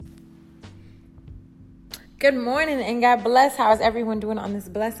Good morning and God bless. How is everyone doing on this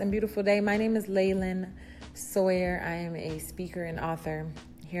blessed and beautiful day? My name is Laylin Sawyer. I am a speaker and author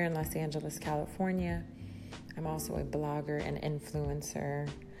here in Los Angeles, California. I'm also a blogger and influencer.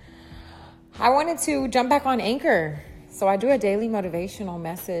 I wanted to jump back on Anchor. So I do a daily motivational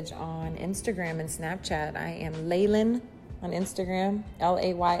message on Instagram and Snapchat. I am Laylin on Instagram,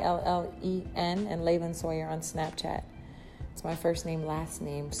 Laylen, and Laylin Sawyer on Snapchat. It's my first name, last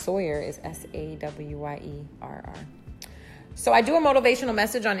name. Sawyer is Sayerr. So I do a motivational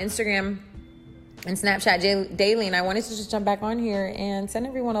message on Instagram and Snapchat daily, and I wanted to just jump back on here and send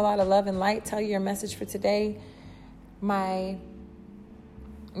everyone a lot of love and light. Tell you your message for today. My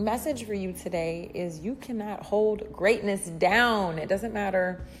message for you today is you cannot hold greatness down. It doesn't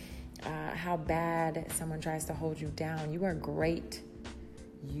matter how bad someone tries to hold you down. You are great.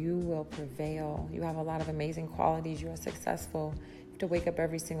 You will prevail. You have a lot of amazing qualities. You are successful. You have to wake up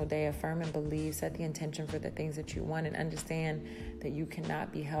every single day, affirm and believe, set the intention for the things that you want, and understand that you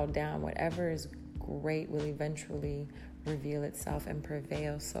cannot be held down. Whatever is great will eventually reveal itself and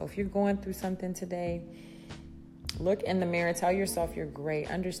prevail. So if you're going through something today, look in the mirror, tell yourself you're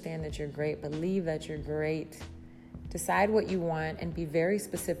great, understand that you're great, believe that you're great. Decide what you want and be very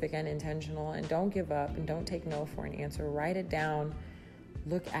specific and intentional, and don't give up and don't take no for an answer. Write it down.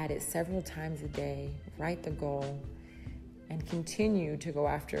 Look at it several times a day, write the goal, and continue to go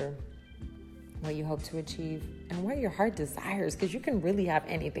after what you hope to achieve and what your heart desires, because you can really have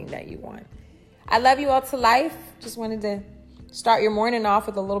anything that you want. I love you all to life. Just wanted to start your morning off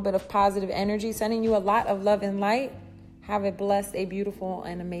with a little bit of positive energy, sending you a lot of love and light. Have a blessed, a beautiful,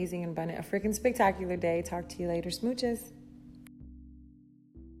 and amazing, and abundant, a freaking spectacular day. Talk to you later. Smooches.